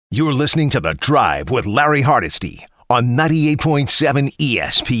You're listening to The Drive with Larry Hardesty on 98.7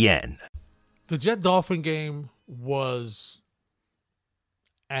 ESPN. The Jet-Dolphin game was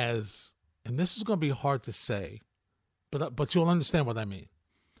as, and this is going to be hard to say, but you'll understand what I mean.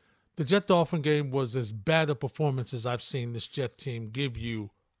 The Jet-Dolphin game was as bad a performance as I've seen this Jet team give you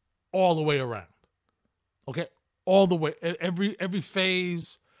all the way around. Okay? All the way. Every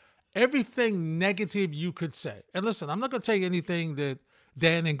phase, everything negative you could say. And listen, I'm not going to tell you anything that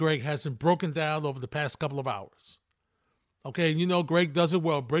Dan and Greg hasn't broken down over the past couple of hours. Okay, and you know Greg does it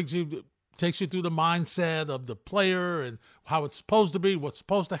well. Takes you through the mindset of the player and how it's supposed to be, what's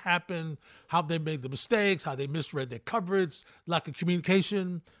supposed to happen, how they made the mistakes, how they misread their coverage, lack of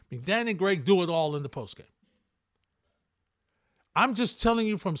communication. I mean, Dan and Greg do it all in the postgame. I'm just telling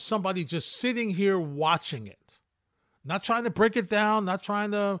you from somebody just sitting here watching it. Not trying to break it down, not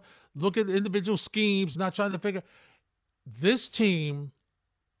trying to look at individual schemes, not trying to figure. This team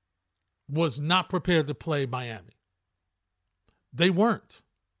was not prepared to play Miami. They weren't.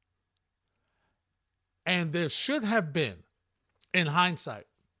 And there should have been, in hindsight,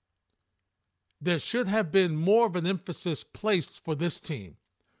 there should have been more of an emphasis placed for this team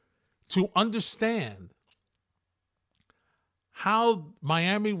to understand how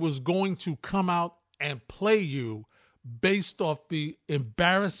Miami was going to come out and play you based off the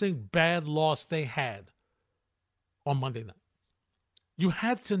embarrassing bad loss they had on Monday night. You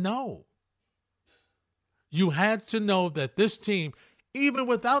had to know. You had to know that this team, even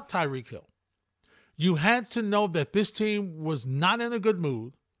without Tyreek Hill, you had to know that this team was not in a good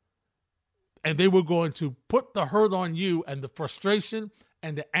mood and they were going to put the hurt on you, and the frustration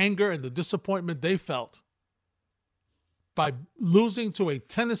and the anger and the disappointment they felt by losing to a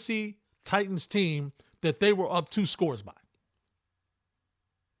Tennessee Titans team that they were up 2 scores by.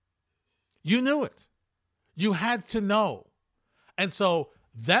 You knew it. You had to know. And so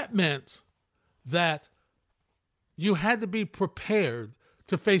that meant that you had to be prepared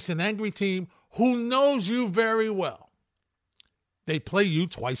to face an angry team who knows you very well. They play you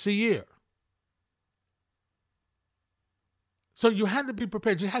twice a year. So you had to be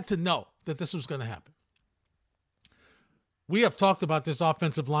prepared. You had to know that this was going to happen. We have talked about this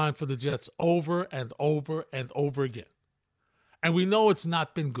offensive line for the Jets over and over and over again. And we know it's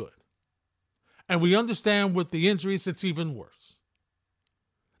not been good. And we understand with the injuries, it's even worse.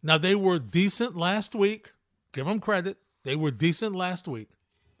 Now, they were decent last week. Give them credit. They were decent last week.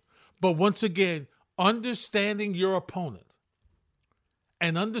 But once again, understanding your opponent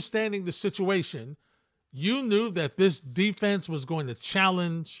and understanding the situation, you knew that this defense was going to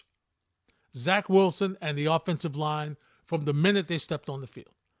challenge Zach Wilson and the offensive line from the minute they stepped on the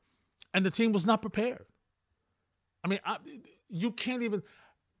field. And the team was not prepared. I mean, you can't even...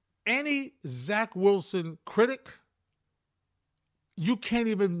 Any Zach Wilson critic, you can't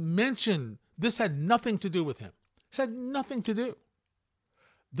even mention this had nothing to do with him. This had nothing to do.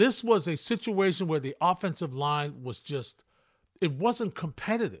 This was a situation where the offensive line was just, it wasn't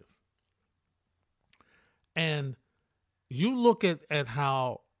competitive. And you look at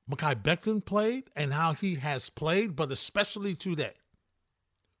how Mekhi Becton played and how he has played, but especially today.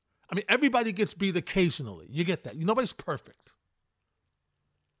 I mean, everybody gets beat occasionally. You get that. Nobody's perfect.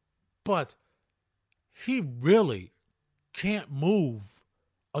 But he really can't move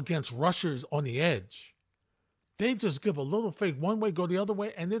against rushers on the edge. They just give a little fake one way, go the other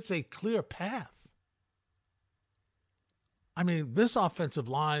way, and it's a clear path. I mean, this offensive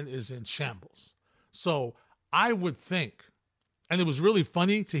line is in shambles. So I would think, and it was really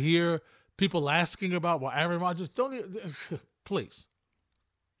funny to hear people asking about, well, Aaron Rodgers, please.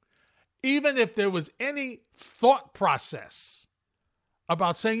 Even if there was any thought process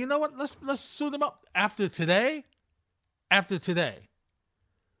about saying, you know what, let's suit him up after today,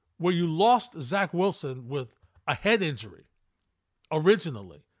 where you lost Zach Wilson with a head injury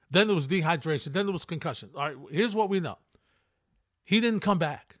originally, then there was dehydration, then there was concussion. All right, here's what we know. He didn't come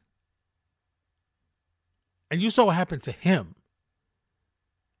back. And you saw what happened to him.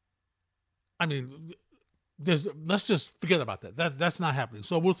 I mean, let's just forget about that. That's not happening.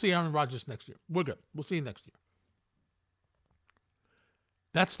 So we'll see Aaron Rodgers next year. We're good. We'll see you next year.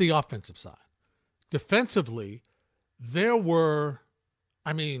 That's the offensive side. Defensively, there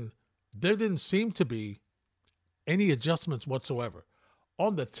didn't seem to be any adjustments whatsoever.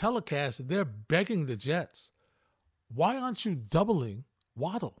 On the telecast, they're begging the Jets, why aren't you doubling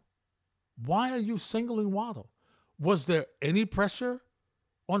Waddle? Why are you singling Waddle? Was there any pressure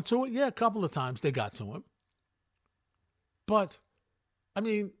onto it? Yeah, a couple of times they got to him. But, I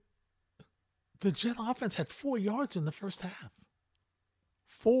mean, the Jet offense had 4 yards in the first half.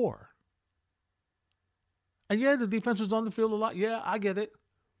 4. And yeah, the defense was on the field a lot. Yeah, I get it.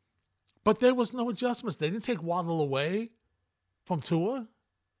 But there was no adjustments. They didn't take Waddle away from Tua.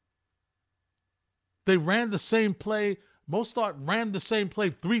 They ran the same play. Mostert ran the same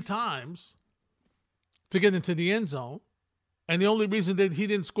play 3 times to get into the end zone. And the only reason that he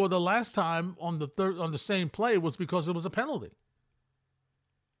didn't score the last time on the same play was because it was a penalty.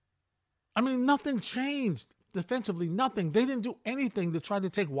 I mean, nothing changed defensively. Nothing. They didn't do anything to try to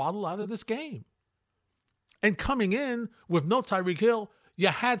take Waddle out of this game. And coming in with no Tyreek Hill, you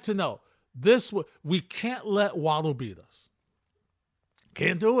had to know we can't let Waddle beat us.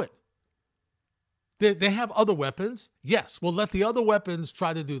 Can't do it. They have other weapons. Yes, we'll let the other weapons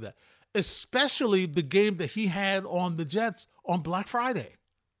try to do that. Especially the game that he had on the Jets on Black Friday.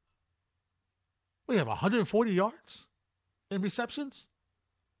 We have 140 yards in receptions.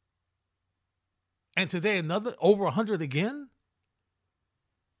 And today another over 100 again.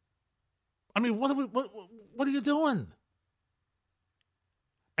 I mean, what are you doing?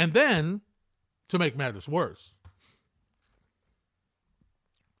 And then, to make matters worse,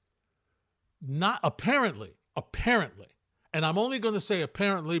 not apparently, and I'm only going to say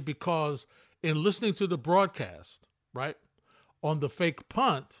apparently because in listening to the broadcast, right, on the fake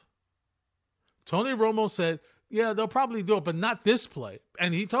punt, Tony Romo said, yeah, they'll probably do it, but not this play.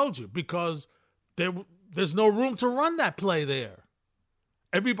 And he told you because there's no room to run that play there.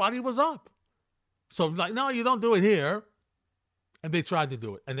 Everybody was up. So like, no, you don't do it here. And they tried to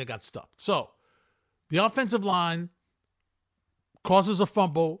do it, and they got stuck. So the offensive line causes a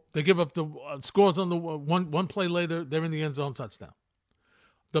fumble. They give up the scores on the one play later. They're in the end zone, touchdown.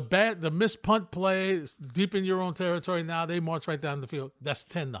 The missed punt play is deep in your own territory. Now they march right down the field. That's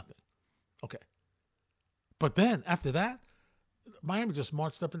 10-0. Okay. But then after that, Miami just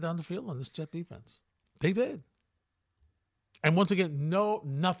marched up and down the field on this Jet defense. They did. And once again,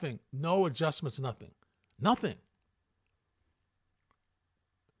 nothing, no adjustments, nothing.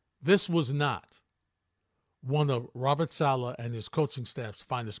 This was not one of Robert Saleh and his coaching staff's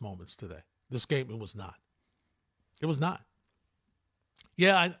finest moments today. This game, it was not. It was not.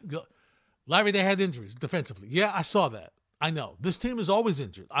 Yeah, Larry, they had injuries defensively. Yeah, I saw that. I know. This team is always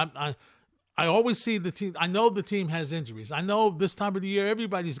injured. I always see the team. I know the team has injuries. I know this time of the year,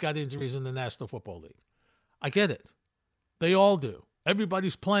 everybody's got injuries in the National Football League. I get it. They all do.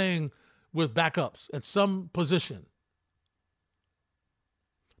 Everybody's playing with backups at some position.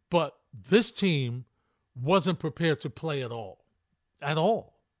 But this team wasn't prepared to play at all. At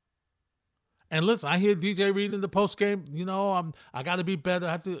all. And listen, I hear DJ Reed in the postgame, I got to be better.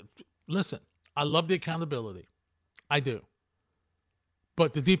 I have to listen. I love the accountability. I do.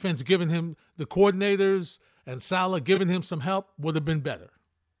 But the defense giving him the coordinators and Saleh giving him some help would have been better.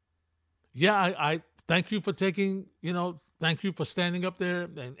 Yeah, I thank you for thank you for standing up there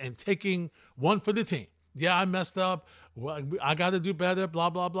and taking one for the team. Yeah, I messed up. Well, I got to do better, blah,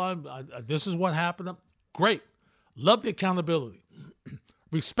 blah, blah. This is what happened. Great. Love the accountability.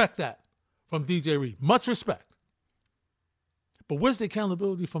 Respect that from DJ Reed. Much respect. But where's the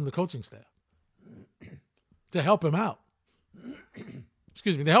accountability from the coaching staff? To help him out.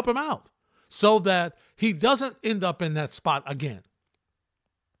 To help him out so that he doesn't end up in that spot again.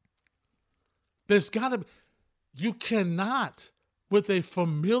 There's got to be, you cannot, with a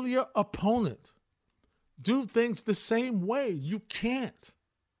familiar opponent, do things the same way. You can't.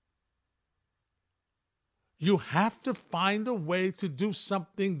 You have to find a way to do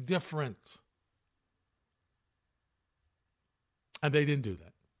something different. And they didn't do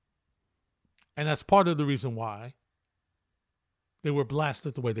that. And that's part of the reason why they were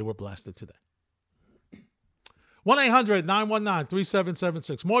blasted the way they were blasted today.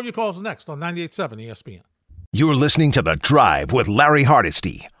 1-800-919-3776. More of your calls next on 98.7 ESPN. You're listening to The Drive with Larry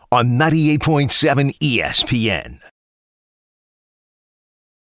Hardesty on 98.7 ESPN.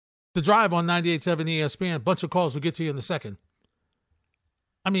 The Drive on 98.7 ESPN. A bunch of calls we'll get to you in a second.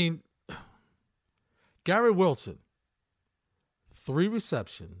 I mean, Gary Wilson, 3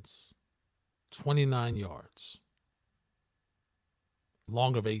 receptions, 29 yards,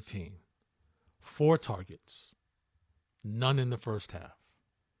 long of 18, 4 targets, none in the first half.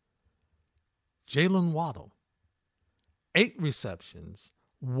 Jalen Waddle, 8 receptions,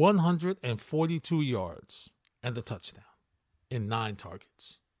 142 yards, and a touchdown in 9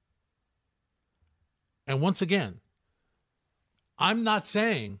 targets. And once again, I'm not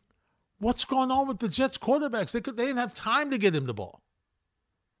saying what's going on with the Jets quarterbacks. They didn't have time to get him the ball.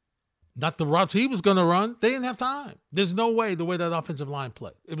 Not the routes he was going to run. They didn't have time. There's no way the way that offensive line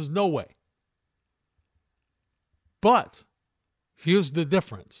played. It was no way. But here's the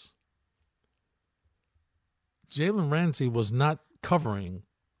difference. Jalen Ramsey was not covering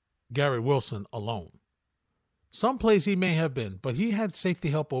Gary Wilson alone. Some plays he may have been, but he had safety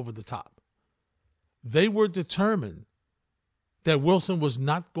help over the top. They were determined that Wilson was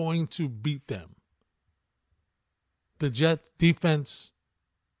not going to beat them. The Jets defense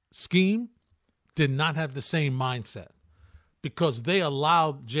scheme did not have the same mindset because they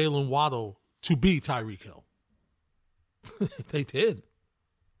allowed Jalen Waddle to be Tyreek Hill. They did.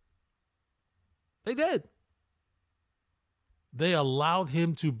 They did. They allowed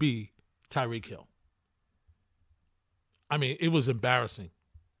him to be Tyreek Hill. I mean, it was embarrassing.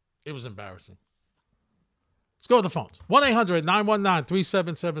 It was embarrassing. Let's go to the phones.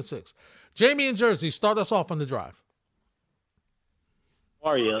 1-800-919-3776. Jamie in Jersey, start us off on the drive.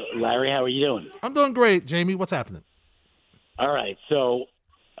 How are you, Larry? How are you doing? I'm doing great, Jamie. What's happening? All right. So,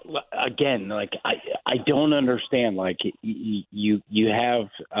 again, like I don't understand. Like you have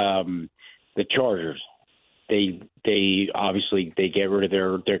the Chargers. They obviously they get rid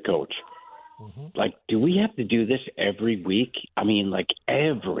of their coach. Mm-hmm. Like, do we have to do this every week? I mean, like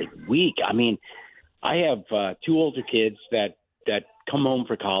every week. I mean, I have two older kids that come home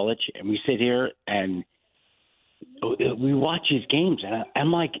for college, and we sit here and we watch his games, and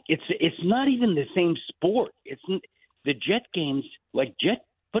I'm like, it's not even the same sport. It's the Jet games, like Jet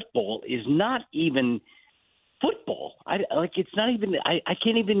football, is not even football. It's not even. I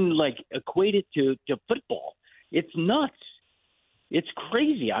can't even like equate it to football. It's nuts. It's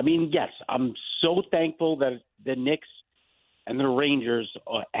crazy. I mean, yes, I'm so thankful that the Knicks and the Rangers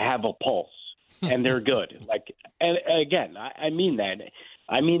have a pulse and they're good. Like, and again, I mean that.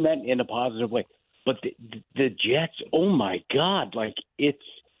 I mean that in a positive way. But the Jets, oh my God! Like it's,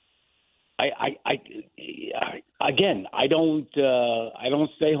 again, I don't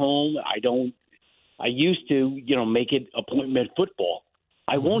stay home. I used to, make it appointment football.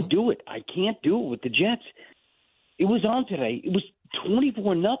 I won't do it. I can't do it with the Jets. It was on today. It was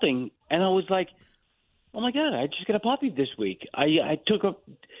 24-0, and I was like, oh my God! I just got a puppy this week. I took her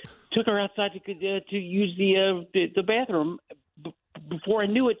outside to use the bathroom. Before I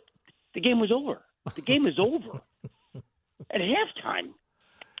knew it, the game was over. The game is over at halftime.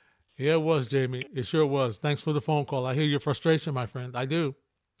 Yeah, it was, Jamie. It sure was. Thanks for the phone call. I hear your frustration, my friend. I do.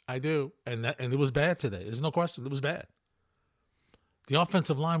 And it was bad today. There's no question. It was bad. The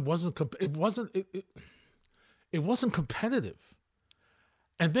offensive line wasn't competitive.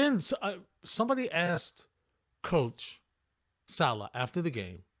 And then somebody asked Coach Saleh after the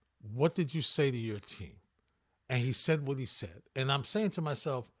game, what did you say to your team? And he said what he said. And I'm saying to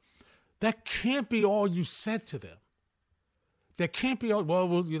myself, that can't be all you said to them. That can't be all,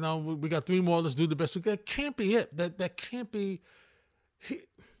 we got three more, let's do the best we can. That can't be it. That can't be.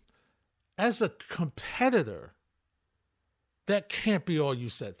 As a competitor, that can't be all you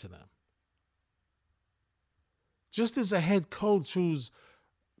said to them. Just as a head coach who's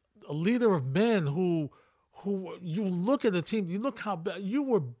a leader of men who you look at the team, you look how bad, you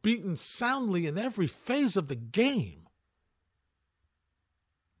were beaten soundly in every phase of the game.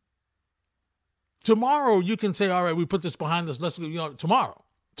 Tomorrow you can say, all right, we put this behind us. Let's tomorrow,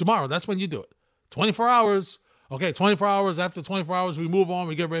 that's when you do it. 24 hours. Okay, 24 hours. After 24 hours, we move on.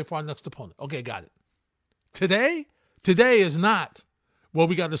 We get ready for our next opponent. Okay, got it. Today is not, well,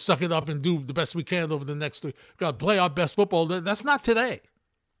 we got to suck it up and do the best we can over the next three. We got to play our best football. That's not today.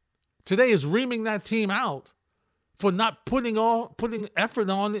 Today is reaming that team out for not putting effort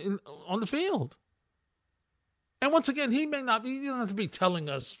on the field. And once again, he don't have to be telling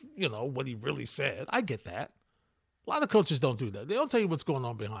us, what he really said. I get that. A lot of coaches don't do that. They don't tell you what's going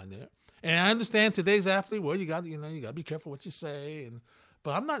on behind there. And I understand today's athlete, well, you got to be careful what you say.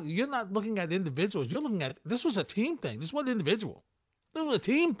 But you're not looking at individuals. You're looking at, this was a team thing. This wasn't individual. This was a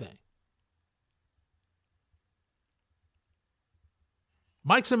team thing.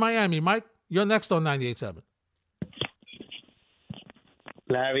 Mike's in Miami. Mike, you're next on 98.7.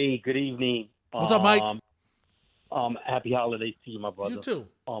 Larry, good evening. What's up, Mike? Happy holidays to you, my brother. You too.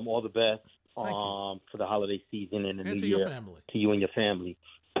 All the best for the holiday season and the new to year. Your family. To you and your family.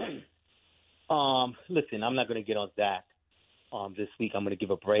 Listen, I'm not going to get on Zach. This week I'm going to give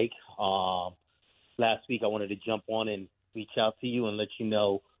a break. Last week I wanted to jump on and reach out to you and let you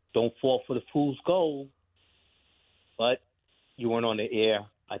know, don't fall for the fool's gold. But you weren't on the air.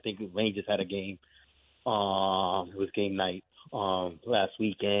 I think the Rangers had a game. It was game night last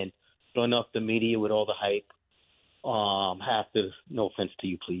weekend. So enough the media with all the hype. No offense to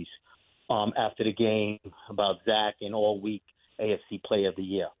you, please. After the game about Zach and all week AFC Player of the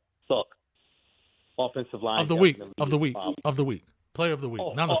Year. Look, offensive line of the week. Player of the week.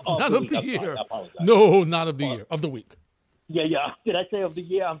 Not of the year. No, not of the year. Of the week. Yeah. Did I say of the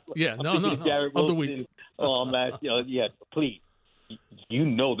year? No. Jared Of the Wilson, week. Yeah, please. You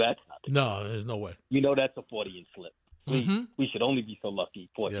know that's not happen. No, there's no way. You know that's a 40-inch slip. We should only be so lucky.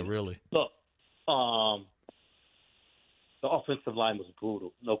 40. Yeah, really. Look, the offensive line was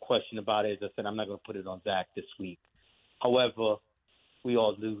brutal. No question about it. As I said, I'm not going to put it on Zach this week. However, we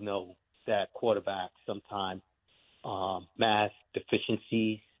all do know that quarterbacks sometimes mask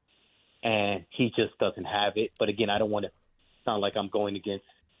deficiencies, and he just doesn't have it. But again, I don't want to sound like I'm going against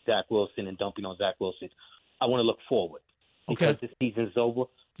Zach Wilson and dumping on Zach Wilson. I want to look forward because the season's over.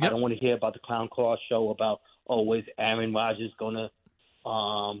 Yep. I don't want to hear about the Clown Claw show about, is Aaron Rodgers going to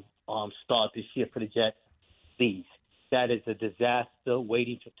start this year for the Jets? Please. That is a disaster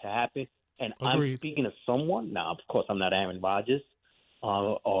waiting to happen. And Agreed. I'm speaking of someone. Now, of course, I'm not Aaron Rodgers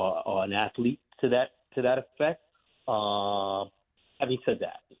or an athlete to that effect. Having said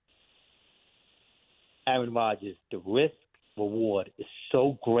that, Aaron Rodgers, the risk reward is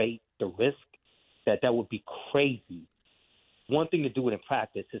so great, the risk that would be crazy. One thing to do it in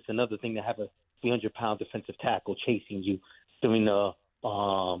practice, it's another thing to have a 300-pound defensive tackle chasing you during the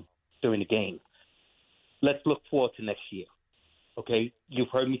game. Let's look forward to next year. Okay, you've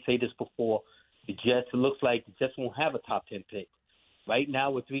heard me say this before. The Jets, it looks like the Jets won't have a top 10 pick. Right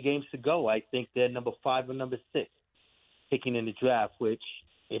now, with 3 games to go, I think they're number 5 or number 6 picking in the draft, which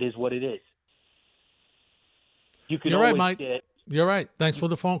it is what it is. You're right, Mike. You're right. Thanks for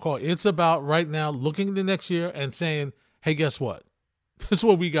the phone call. It's about right now looking at the next year and saying, hey, guess what? This is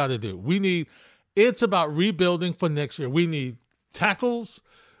what we got to do. It's about rebuilding for next year. We need tackles.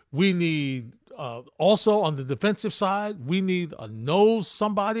 We need also on the defensive side, we need a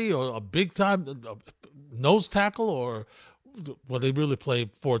somebody or a big-time nose tackle or they really play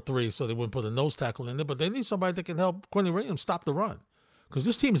 4-3, so they wouldn't put a nose tackle in there, but they need somebody that can help Quentin Williams stop the run because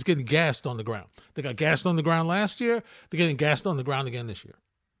this team is getting gassed on the ground. They got gassed on the ground last year. They're getting gassed on the ground again this year.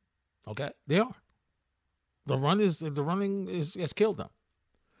 Okay? They are. The running has killed them.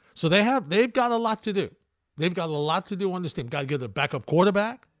 So they've got a lot to do. They've got a lot to do on this team. Got to get a backup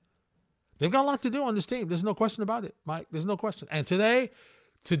quarterback. They've got a lot to do on this team. There's no question about it, Mike. There's no question. And today,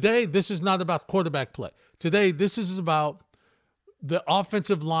 this is not about quarterback play. Today, this is about the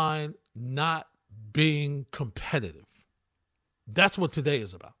offensive line not being competitive. That's what today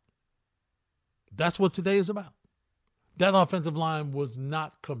is about. That's what today is about. That offensive line was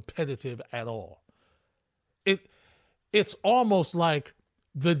not competitive at all. It's almost like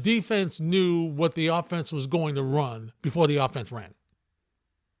the defense knew what the offense was going to run before the offense ran it.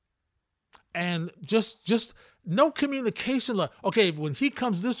 And just no communication. Like, okay, when he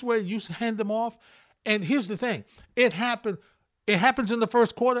comes this way, you hand him off. And here's the thing. It happens in the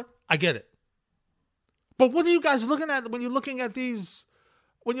first quarter. I get it. But what are you guys looking at when you're looking at these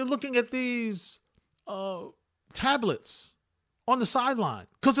tablets on the sideline?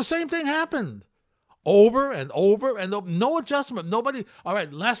 Because the same thing happened. Over and over and over. No adjustment. Nobody. All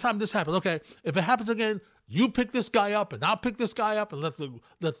right, last time this happened. Okay, if it happens again, you pick this guy up and I'll pick this guy up and let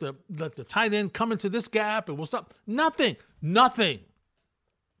the tight end come into this gap and we'll stop. Nothing.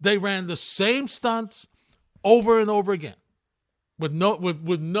 They ran the same stunts over and over again with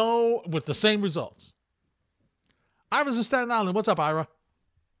the same results. Ira's in Staten Island. What's up, Ira?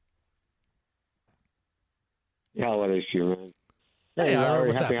 Holidays to you, man. Hey, Ira,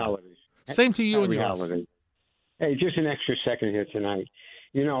 what's happy happening? holidays. Same to you and yours. Holiday. Hey, just an extra second here tonight.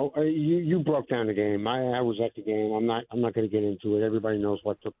 You know, you broke down the game. I was at the game. I'm not going to get into it. Everybody knows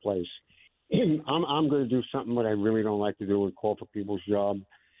what took place. I'm going to do something that I really don't like to do and call for people's job.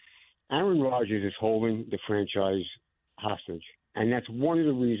 Aaron Rodgers is holding the franchise hostage, and that's one of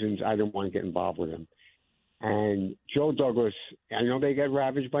the reasons I didn't want to get involved with him. And Joe Douglas, I know they got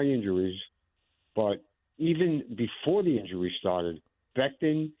ravaged by injuries, but even before the injury started,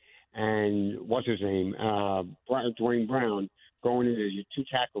 Becton and what's his name, Dwayne Brown, going into your 2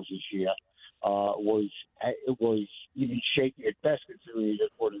 tackles this year, was even shaky at best considering he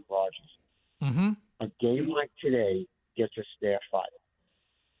just put in Rodgers. Mm-hmm. A game like today gets a staff fired.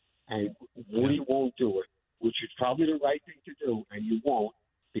 And Woody won't do it, which is probably the right thing to do, and you won't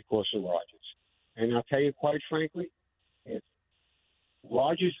because of Rodgers. And I'll tell you quite frankly, if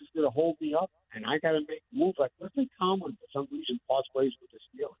Rodgers is going to hold me up and I got to make moves like Clifton Tomlin for some reason parts ways with the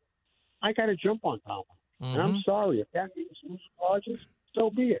Steelers, I got to jump on Tomlin. Mm-hmm. And I'm sorry. If that means losing Rodgers, so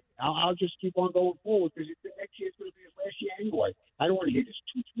be it. I'll just keep on going forward because next year is going to be his last year anyway. I don't want to hear this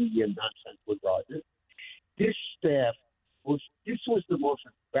 2-3 year nonsense with Rodgers. This staff this was the most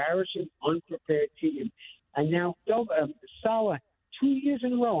embarrassing, unprepared team. And now Saleh, 2 years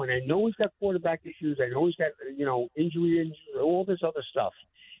in a row, and I know he's got quarterback issues. I know he's got injury, all this other stuff.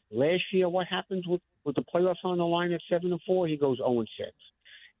 Last year, what happens with the playoffs on the line at 7-4? He goes 0-6.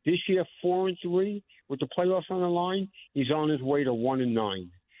 This year, 4-3 with the playoffs on the line. He's on his way to 1-9.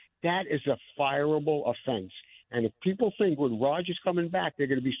 That is a fireable offense. And if people think with Rodgers coming back they're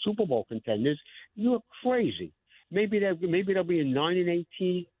going to be Super Bowl contenders, you're crazy. Maybe they'll be in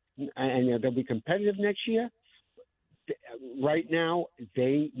 9-18 and they'll be competitive next year. Right now,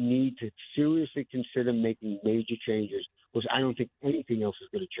 they need to seriously consider making major changes, because I don't think anything else is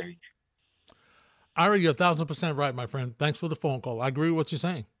going to change. Ari, you're 1,000% right, my friend. Thanks for the phone call. I agree with what you're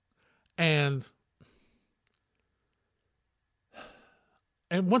saying. And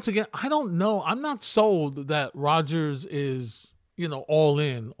once again, I don't know. I'm not sold that Rodgers is, all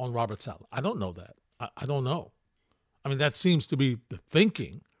in on Robert Saleh. I don't know that. I don't know. I mean, that seems to be the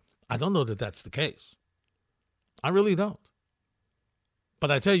thinking. I don't know that that's the case. I really don't.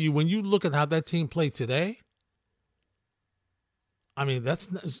 But I tell you, when you look at how that team played today, I mean,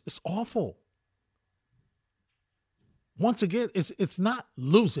 it's awful. Once again, it's not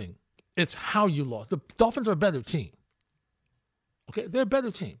losing. It's how you lost. The Dolphins are a better team. Okay, they're a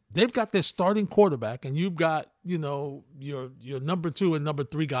better team. They've got their starting quarterback, and you've got, your number 2 and number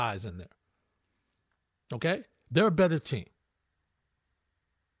 3 guys in there. Okay? They're a better team.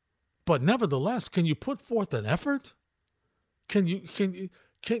 But nevertheless, can you put forth an effort? Can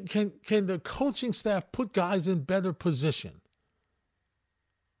the coaching staff put guys in better position?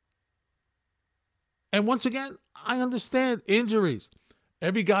 And once again, I understand injuries.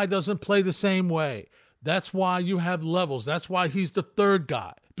 Every guy doesn't play the same way. That's why you have levels. That's why he's the third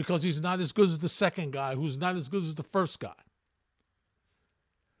guy, because he's not as good as the second guy, who's not as good as the first guy.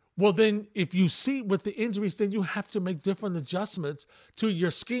 Well, then if you see with the injuries, then you have to make different adjustments to your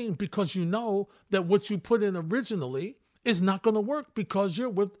scheme, because you know that what you put in originally is not going to work, because you're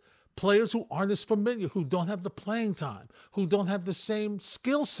with players who aren't as familiar, who don't have the playing time, who don't have the same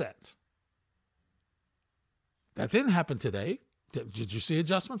skill set. That didn't happen today. Did you see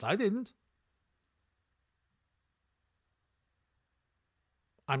adjustments? I didn't.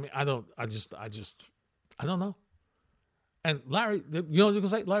 I mean, I don't know. And Larry, you know what you can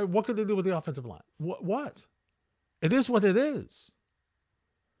say? Larry, what could they do with the offensive line? What? It is what it is.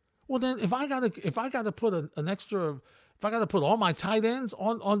 Well, then if I gotta put an extra, if I gotta put all my tight ends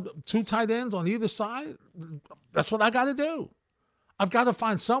on 2 tight ends on either side, that's what I gotta do. I've got to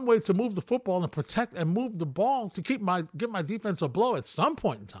find some way to move the football and protect and move the ball to give my defense a blow at some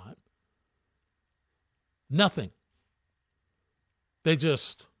point in time. Nothing. They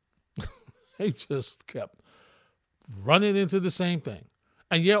just kept running into the same thing.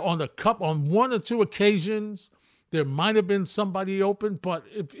 And yeah, on 1 or 2 occasions, there might have been somebody open, but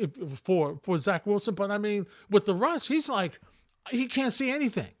if for Zach Wilson, but I mean, with the rush, he's like, he can't see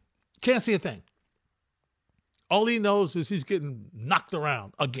anything. Can't see a thing. All he knows is he's getting knocked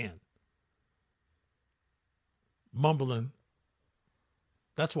around again. Mumbling.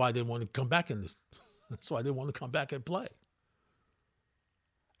 That's why I didn't want to come back in this. That's why I didn't want to come back and play.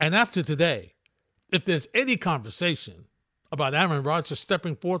 And after today, if there's any conversation about Aaron Rodgers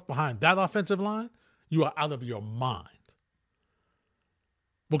stepping forth behind that offensive line, you are out of your mind.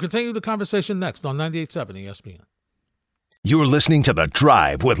 We'll continue the conversation next on 98.7 ESPN. You're listening to The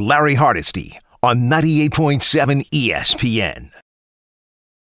Drive with Larry Hardesty on 98.7 ESPN.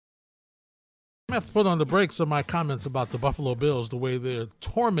 I have to put on the brakes of my comments about the Buffalo Bills, the way they're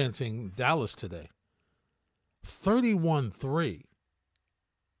tormenting Dallas today. 31-3.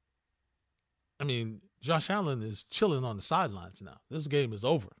 I mean, Josh Allen is chilling on the sidelines now. This game is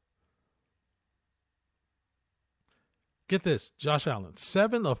over. Get this, Josh Allen,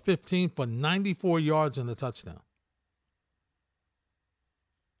 7 of 15 for 94 yards and a touchdown.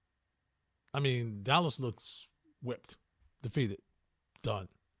 I mean, Dallas looks whipped, defeated, done.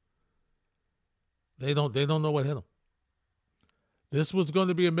 They don't know what hit them. This was going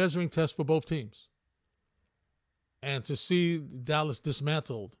to be a measuring test for both teams. And to see Dallas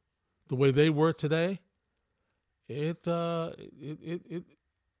dismantled the way they were today, if you're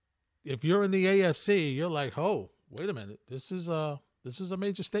in the AFC, you're like, oh, wait a minute, this is a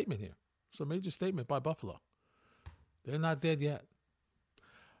major statement here. It's a major statement by Buffalo. They're not dead yet.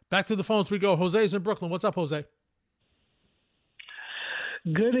 Back to the phones we go. Jose's in Brooklyn. What's up, Jose?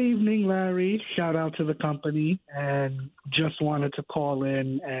 Good evening, Larry. Shout out to the company, and just wanted to call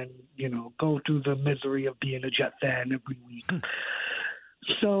in and, go through the misery of being a Jet fan every week.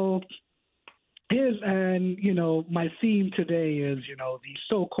 So my theme today is, these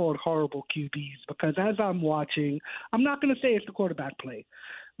so-called horrible QBs, because as I'm watching, I'm not going to say it's the quarterback play,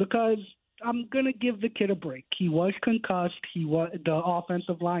 because I'm going to give the kid a break. He was concussed. The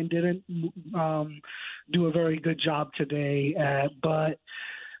offensive line didn't do a very good job today. But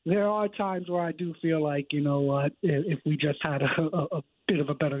there are times where I do feel like, if we just had a bit of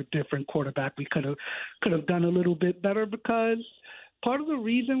a different quarterback, we could have done a little bit better, because part of the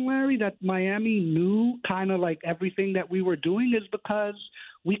reason, Larry, that Miami knew kind of like everything that we were doing is because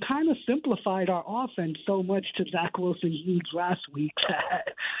we kind of simplified our offense so much to Zach Wilson's needs last week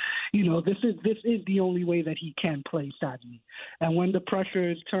that, this is the only way that he can play, sadly. And when the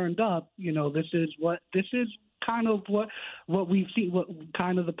pressure is turned up, this is kind of what we've seen, what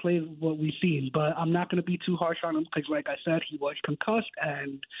kind of the play what we've seen. But I'm not going to be too harsh on him because, like I said, he was concussed,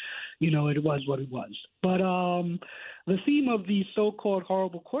 and it was what it was. But the theme of these so-called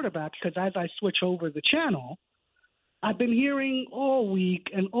horrible quarterbacks, because as I switch over the channel, I've been hearing all week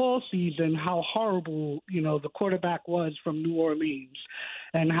and all season how horrible, the quarterback was from New Orleans,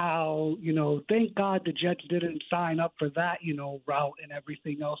 and how, thank God the Jets didn't sign up for that, route and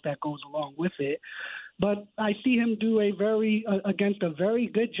everything else that goes along with it. But I see him do against a very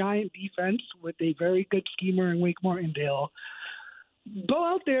good Giant defense with a very good schemer in Wake Martindale, go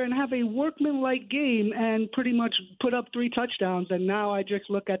out there and have a workmanlike game and pretty much put up 3 touchdowns. And now I just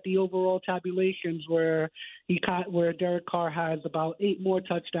look at the overall tabulations where Derek Carr has about 8 more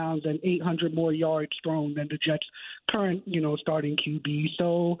touchdowns and 800 more yards thrown than the Jets' current, starting QB.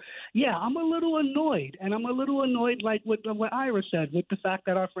 So, yeah, I'm a little annoyed. And I'm a little annoyed, like what Ira said, with the fact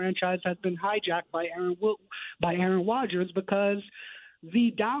that our franchise has been hijacked by Aaron Rodgers, because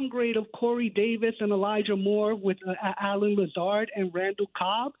the downgrade of Corey Davis and Elijah Moore with Alan Lazard and Randall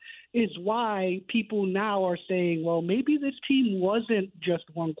Cobb is why people now are saying, well, maybe this team wasn't just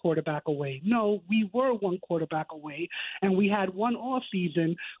one quarterback away. No, we were one quarterback away, and we had one off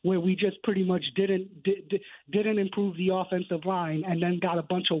season where we just pretty much didn't improve the offensive line, and then got a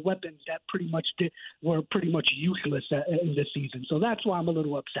bunch of weapons that were pretty much useless in this season. So that's why I'm a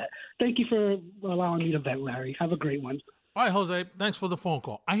little upset. Thank you for allowing me to vent, Larry. Have a great one. All right, Jose, thanks for the phone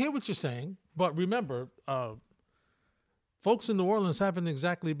call. I hear what you're saying, but remember, folks in New Orleans haven't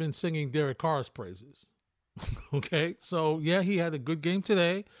exactly been singing Derek Carr's praises. Okay? So, yeah, he had a good game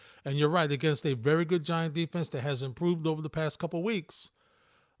today, and you're right, against a very good Giant defense that has improved over the past couple weeks.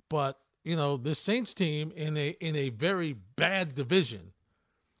 But, this Saints team in a very bad division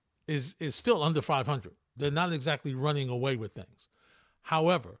is still under 500. They're not exactly running away with things.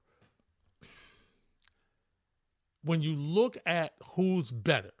 However, when you look at who's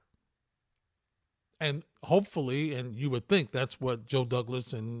better, and hopefully, and you would think that's what Joe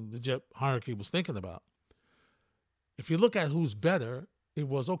Douglas and the Jet hierarchy was thinking about. If you look at who's better, it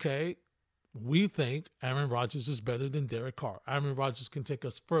was, okay, we think Aaron Rodgers is better than Derek Carr. Aaron Rodgers can take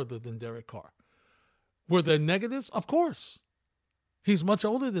us further than Derek Carr. Were there negatives? Of course. He's much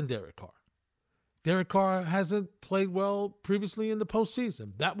older than Derek Carr. Derek Carr hasn't played well previously in the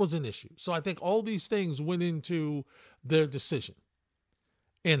postseason. That was an issue. So I think all these things went into their decision.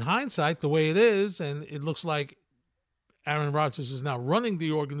 In hindsight, the way it is, and it looks like Aaron Rodgers is now running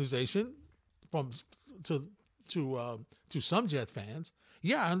the organization to some Jet fans.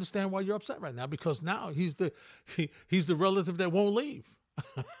 Yeah, I understand why you're upset right now, because now he's the relative that won't leave.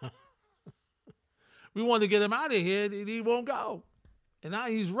 We want to get him out of here, and he won't go. And now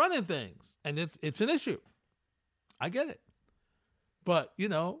he's running things, and it's an issue. I get it. But,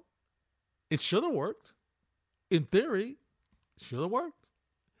 it should have worked. In theory, it should have worked.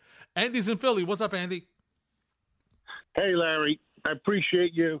 Andy's in Philly. What's up, Andy? Hey, Larry. I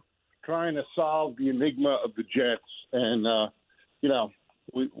appreciate you trying to solve the enigma of the Jets. And,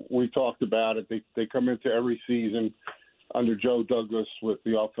 we talked about it. They come into every season under Joe Douglas with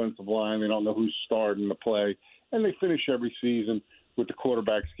the offensive line. They don't know who's starting to play. And they finish every season with the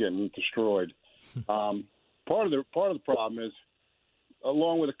quarterbacks getting destroyed. Part of the problem is,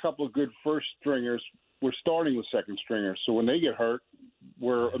 along with a couple of good first stringers, we're starting with second stringers. So when they get hurt,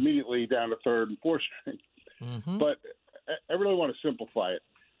 we're immediately down to third and fourth string. Mm-hmm. But I really want to simplify it.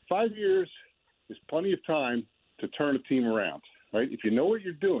 5 years is plenty of time to turn a team around, right? If you know what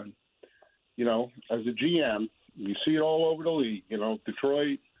you're doing, as a GM, you see it all over the league.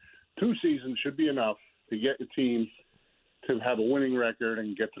 Detroit, 2 seasons should be enough to get the team to have a winning record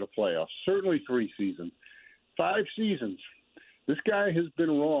and get to the playoffs. Certainly 3 seasons. 5 seasons. This guy has been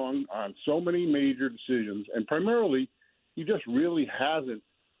wrong on so many major decisions, and primarily he just really hasn't,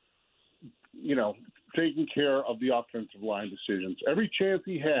 taken care of the offensive line decisions. Every chance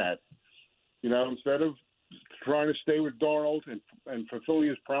he had, instead of trying to stay with Darnold and fulfilling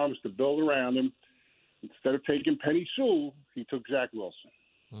his promise to build around him, instead of taking Penny Sewell, he took Zach Wilson.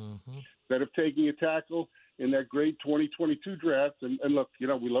 Mm-hmm. Instead of taking a tackle in that great 2022 draft, and look,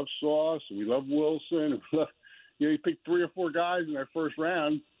 we love Sauce, and we love Wilson, and we love, you picked 3 or 4 guys in that first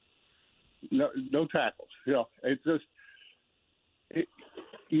round, no tackles. It's just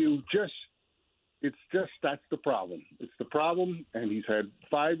that's the problem. It's the problem, and he's had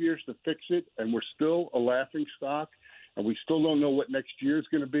 5 years to fix it, and we're still a laughing stock. and we still don't know what next year is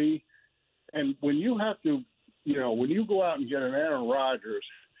going to be. And when you have to, when you go out and get an Aaron Rodgers,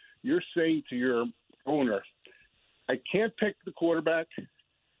 you're saying to your owner, I can't pick the quarterback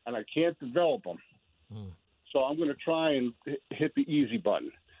and I can't develop them. So I'm going to try and hit the easy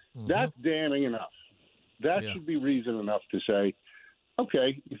button. That's damning enough. That should be reason enough to say,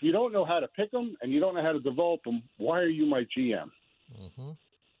 okay, if you don't know how to pick them and you don't know how to develop them, why are you my GM?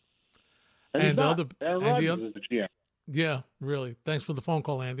 And the other, Aaron Rodgers is the GM. Yeah, really. Thanks for the phone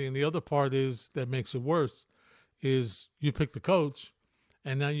call, Andy. And the other part is that makes it worse is you pick the coach,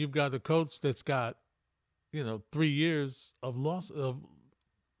 and now you've got a coach that's got, 3 years of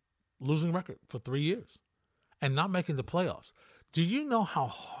losing record for 3 years and not making the playoffs. Do you know how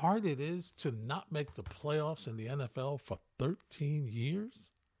hard it is to not make the playoffs in the NFL for 13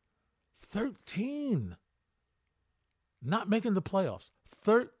 years? 13. Not making the playoffs.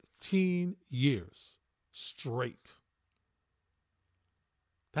 13 years straight.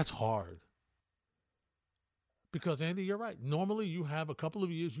 That's hard. Because, Andy, you're right. Normally you have a couple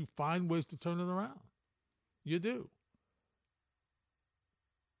of years, you find ways to turn it around. You do.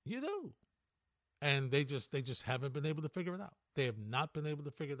 You do. And they just haven't been able to figure it out. They have not been able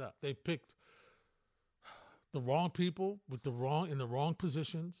to figure it out. They picked the wrong people in the wrong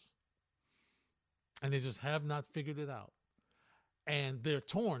positions, and they just have not figured it out. And they're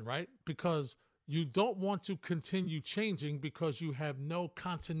torn, right? Because you don't want to continue changing because you have no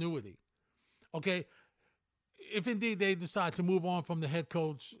continuity. Okay? If indeed they decide to move on from the head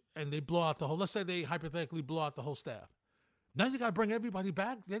coach and they blow out let's say they hypothetically blow out the whole staff. Now you got to bring everybody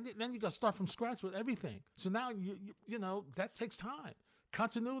back. Then you got to start from scratch with everything. So now, that takes time.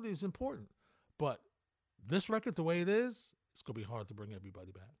 Continuity is important. But this record, the way it is, it's going to be hard to bring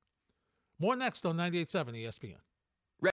everybody back. More next on 98.7 ESPN.